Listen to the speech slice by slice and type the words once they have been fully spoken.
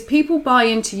people buy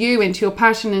into you, into your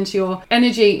passion, into your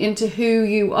energy, into who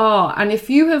you are. And if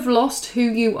you have lost who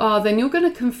you are, then you're going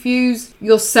to confuse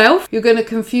yourself. You're going to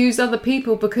confuse other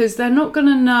people because they're not going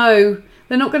to know,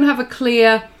 they're not going to have a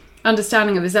clear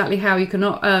understanding of exactly how you can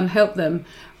help them,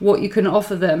 what you can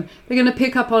offer them. They're going to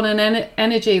pick up on an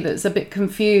energy that's a bit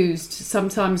confused,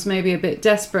 sometimes maybe a bit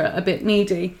desperate, a bit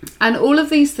needy. And all of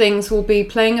these things will be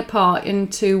playing a part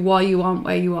into why you aren't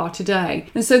where you are today.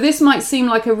 And so this might seem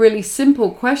like a really simple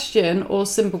question or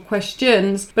simple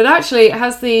questions, but actually it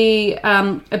has the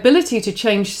ability to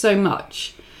change so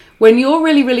much. When you're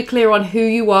really, really clear on who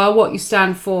you are, what you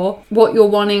stand for, what you're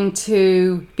wanting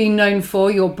to be known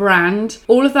for, your brand,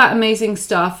 all of that amazing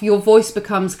stuff, your voice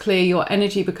becomes clear, your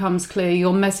energy becomes clear,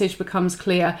 your message becomes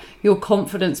clear, your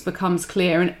confidence becomes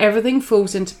clear, and everything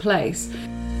falls into place.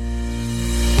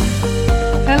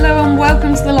 Hello and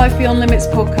welcome to the Life Beyond Limits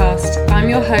podcast. I'm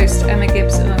your host, Emma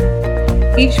Gibson.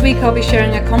 Each week I'll be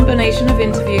sharing a combination of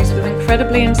interviews with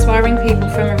incredibly inspiring people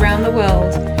from around the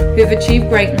world who have achieved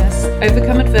greatness,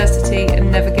 overcome adversity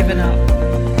and never given up,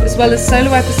 as well as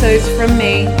solo episodes from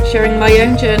me sharing my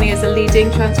own journey as a leading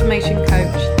transformation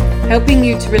coach, helping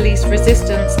you to release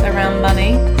resistance around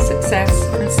money, success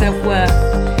and self-worth,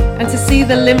 and to see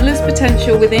the limitless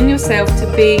potential within yourself to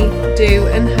be, do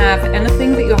and have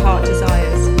anything that your heart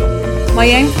desires. My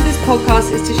aim for this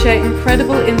podcast is to share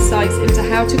incredible insights into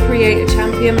how to create a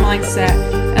champion mindset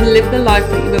and live the life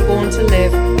that you were born to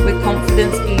live with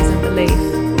confidence, ease and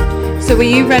belief. So are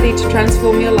you ready to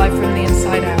transform your life from the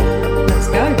inside out? Let's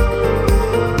go.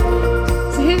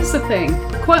 So here's the thing.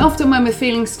 Quite often when we're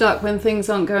feeling stuck, when things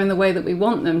aren't going the way that we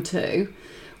want them to,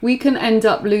 we can end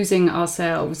up losing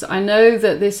ourselves. I know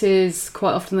that this is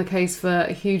quite often the case for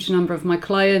a huge number of my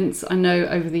clients. I know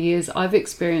over the years I've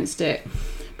experienced it.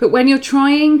 But when you're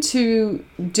trying to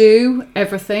do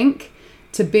everything,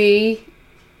 to be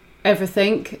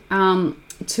everything,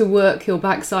 to work your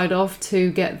backside off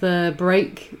to get the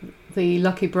break, the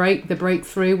lucky break, the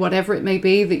breakthrough, whatever it may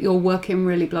be that you're working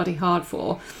really bloody hard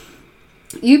for,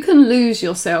 you can lose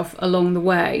yourself along the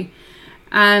way.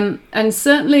 And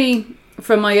certainly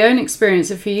from my own experience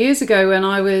a few years ago when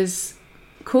I was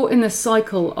caught in the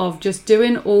cycle of just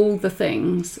doing all the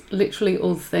things, literally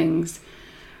all the things,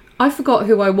 I forgot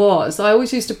who I was. I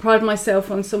always used to pride myself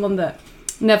on someone that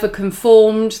never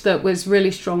conformed, that was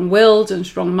really strong-willed and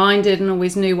strong-minded and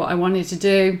always knew what I wanted to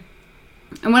do.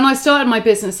 And when I started my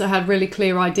business, I had really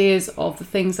clear ideas of the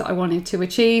things that I wanted to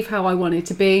achieve, how I wanted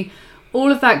to be,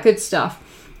 all of that good stuff.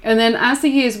 And then as the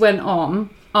years went on,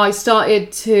 I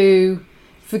started to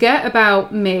forget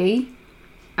about me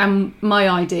and my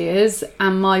ideas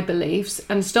and my beliefs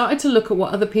and started to look at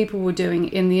what other people were doing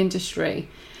in the industry,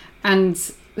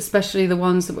 and especially the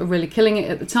ones that were really killing it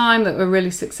at the time, that were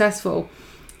really successful.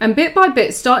 And bit by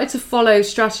bit started to follow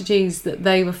strategies that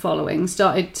they were following,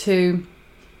 started to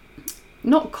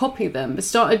not copy them, but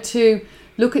started to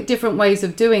look at different ways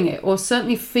of doing it, or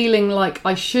certainly feeling like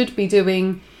I should be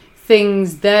doing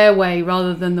things their way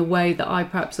rather than the way that I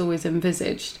perhaps always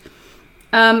envisaged.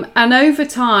 And over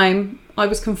time, I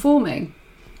was conforming.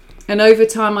 And over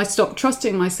time, I stopped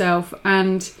trusting myself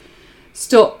and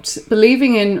stopped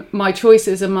believing in my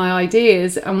choices and my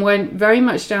ideas and went very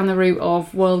much down the route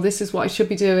of, well, this is what I should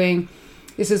be doing.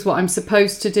 This is what I'm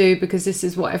supposed to do because this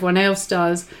is what everyone else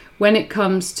does when it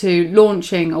comes to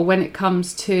launching, or when it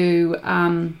comes to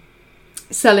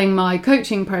selling my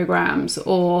coaching programs,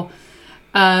 or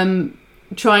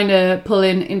trying to pull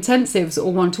in intensives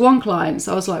or one-to-one clients.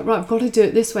 I was like, right, I've got to do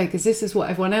it this way because this is what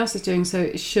everyone else is doing, so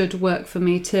it should work for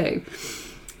me too.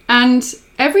 And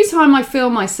every time I feel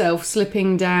myself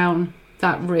slipping down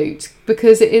that route,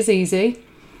 because it is easy,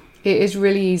 it is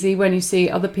really easy when you see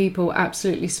other people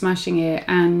absolutely smashing it,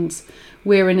 and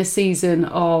we're in a season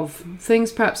of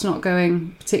things perhaps not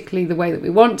going particularly the way that we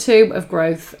want to, of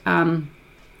growth and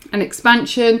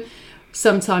expansion,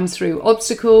 sometimes through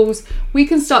obstacles, we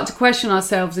can start to question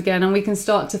ourselves again, and we can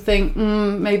start to think,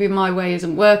 maybe my way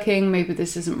isn't working, maybe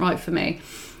this isn't right for me.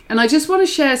 And I just want to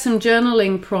share some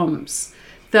journaling prompts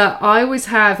that I always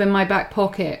have in my back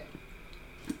pocket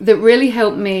that really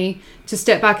help me to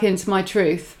step back into my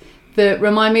truth, that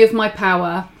remind me of my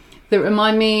power, that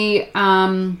remind me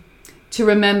to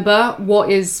remember what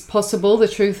is possible, the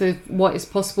truth of what is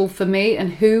possible for me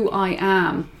and who I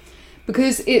am.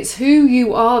 Because it's who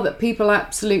you are that people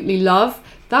absolutely love.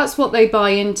 That's what they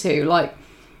buy into. Like,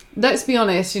 let's be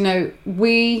honest,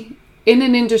 we, in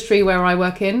an industry where I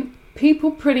work in,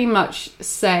 people pretty much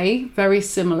say very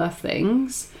similar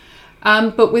things,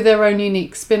 but with their own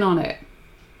unique spin on it,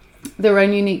 their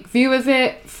own unique view of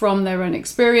it from their own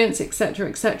experience, etc.,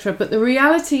 etc. But the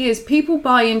reality is people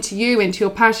buy into you, into your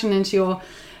passion, into your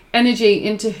energy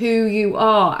into who you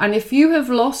are. And if you have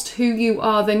lost who you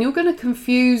are, then you're going to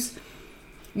confuse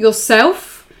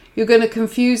yourself. You're going to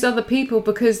confuse other people,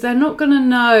 because they're not going to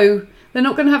know, they're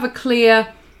not going to have a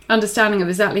clear understanding of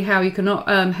exactly how you can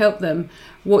help them,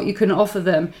 what you can offer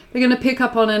them. They're going to pick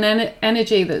up on an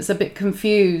energy that's a bit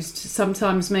confused,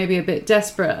 sometimes maybe a bit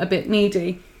desperate, a bit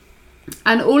needy.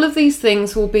 And all of these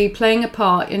things will be playing a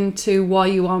part into why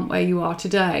you aren't where you are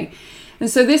today. And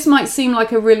so this might seem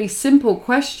like a really simple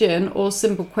question or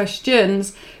simple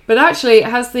questions, but actually it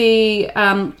has the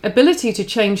ability to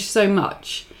change so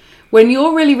much. When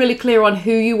you're really, really clear on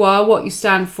who you are, what you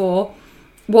stand for,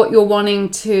 what you're wanting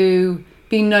to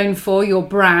be known for, your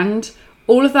brand,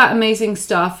 all of that amazing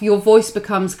stuff, your voice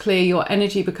becomes clear, your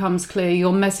energy becomes clear,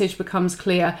 your message becomes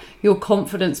clear, your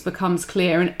confidence becomes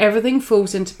clear, and everything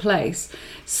falls into place.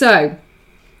 So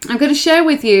I'm going to share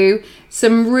with you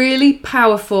some really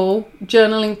powerful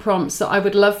journaling prompts that I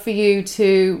would love for you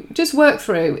to just work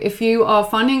through if you are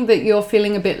finding that you're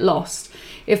feeling a bit lost,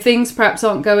 if things perhaps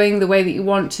aren't going the way that you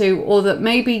want to, or that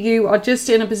maybe you are just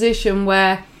in a position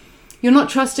where you're not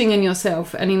trusting in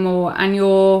yourself anymore and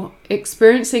you're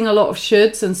experiencing a lot of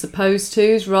shoulds and supposed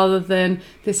tos rather than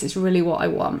this is really what I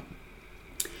want.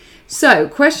 So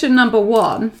question number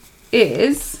 1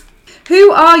 is,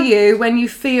 who are you when you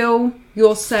feel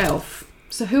yourself?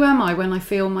 So who am I when I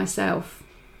feel myself?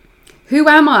 Who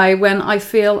am I when I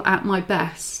feel at my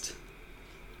best?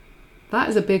 That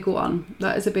is a big one.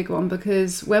 That is a big one,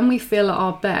 because when we feel at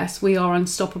our best, we are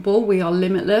unstoppable, we are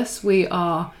limitless, we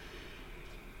are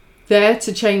there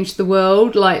to change the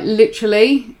world. Like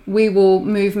literally, we will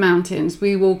move mountains,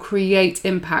 we will create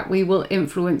impact, we will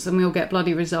influence, and we'll get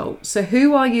bloody results. So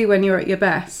who are you when you're at your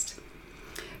best?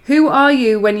 Who are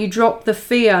you when you drop the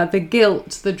fear, the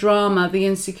guilt, the drama, the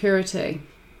insecurity?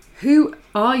 Who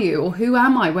are you, or who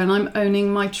am I when I'm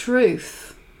owning my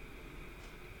truth?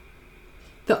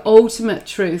 The ultimate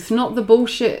truth, not the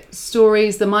bullshit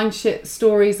stories, the mind shit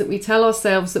stories that we tell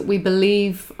ourselves that we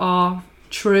believe are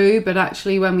true, but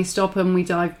actually when we stop and we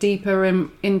dive deeper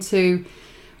into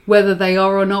whether they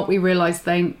are or not, we realize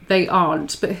they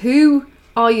aren't. But who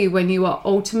are you when you are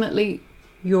ultimately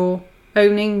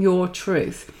owning your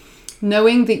truth,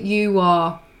 knowing that you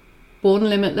are born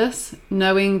limitless,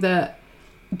 knowing that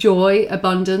joy,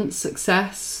 abundance,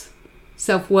 success,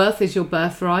 self-worth is your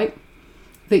birthright,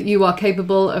 that you are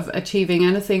capable of achieving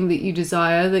anything that you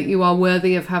desire, that you are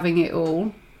worthy of having it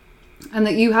all, and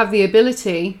that you have the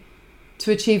ability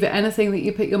to achieve anything that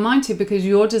you put your mind to, because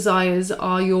your desires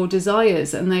are your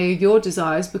desires, and they are your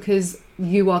desires because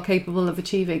you are capable of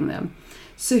achieving them.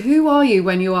 So who are you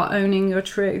when you are owning your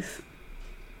truth?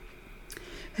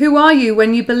 Who are you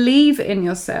when you believe in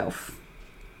yourself?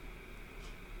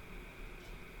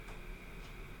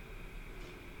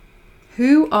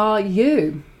 Who are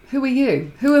you? Who are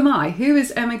you? Who am I? Who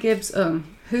is Emma Gibbs?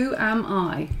 Who am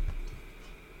I?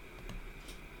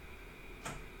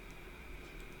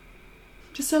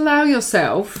 Just allow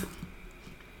yourself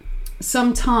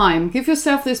some time. Give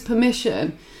yourself this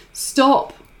permission.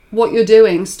 Stop what you're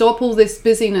doing. Stop all this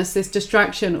busyness, this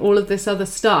distraction, all of this other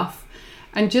stuff.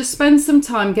 And just spend some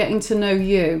time getting to know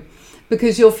you,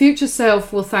 because your future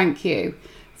self will thank you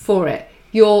for it.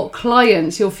 Your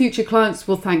clients, your future clients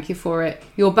will thank you for it.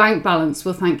 Your bank balance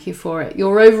will thank you for it.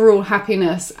 Your overall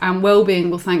happiness and well-being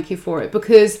will thank you for it.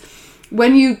 Because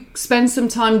when you spend some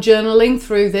time journaling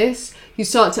through this, you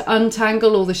start to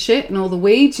untangle all the shit and all the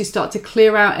weeds. You start to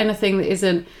clear out anything that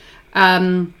isn't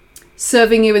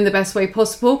serving you in the best way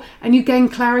possible, and you gain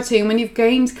clarity. And when you've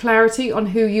gained clarity on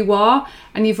who you are,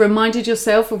 and you've reminded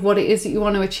yourself of what it is that you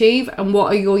want to achieve, and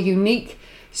what are your unique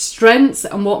strengths,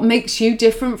 and what makes you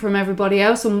different from everybody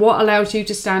else, and what allows you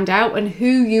to stand out, and who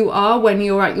you are when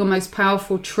you're at your most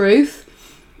powerful truth,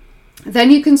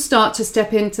 then you can start to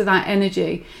step into that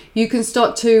energy. You can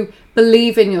start to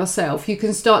believe in yourself. You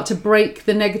can start to break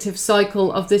the negative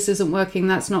cycle of this isn't working,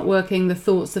 that's not working, the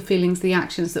thoughts, the feelings, the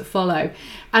actions that follow.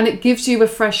 And it gives you a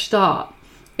fresh start.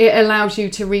 It allows you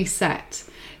to reset.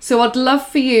 So I'd love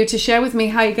for you to share with me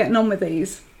how you're getting on with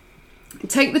these.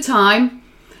 Take the time,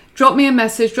 drop me a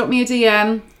message, drop me a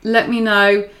DM, let me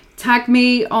know. Tag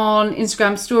me on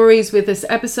Instagram stories with this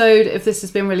episode if this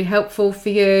has been really helpful for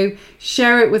you.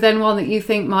 Share it with anyone that you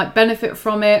think might benefit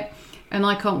from it. And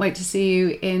I can't wait to see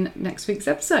you in next week's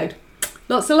episode.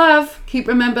 Lots of love. Keep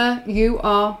remember, you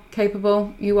are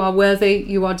capable, you are worthy,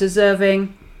 you are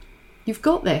deserving. You've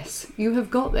got this. You have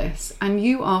got this. And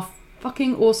you are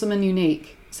fucking awesome and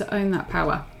unique. So own that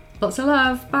power. Lots of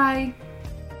love. Bye.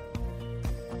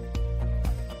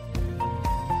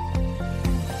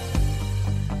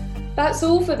 That's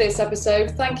all for this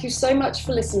episode. Thank you so much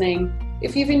for listening.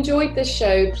 If you've enjoyed this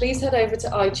show, please head over to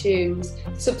iTunes,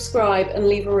 subscribe and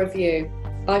leave a review.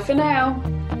 Bye for now.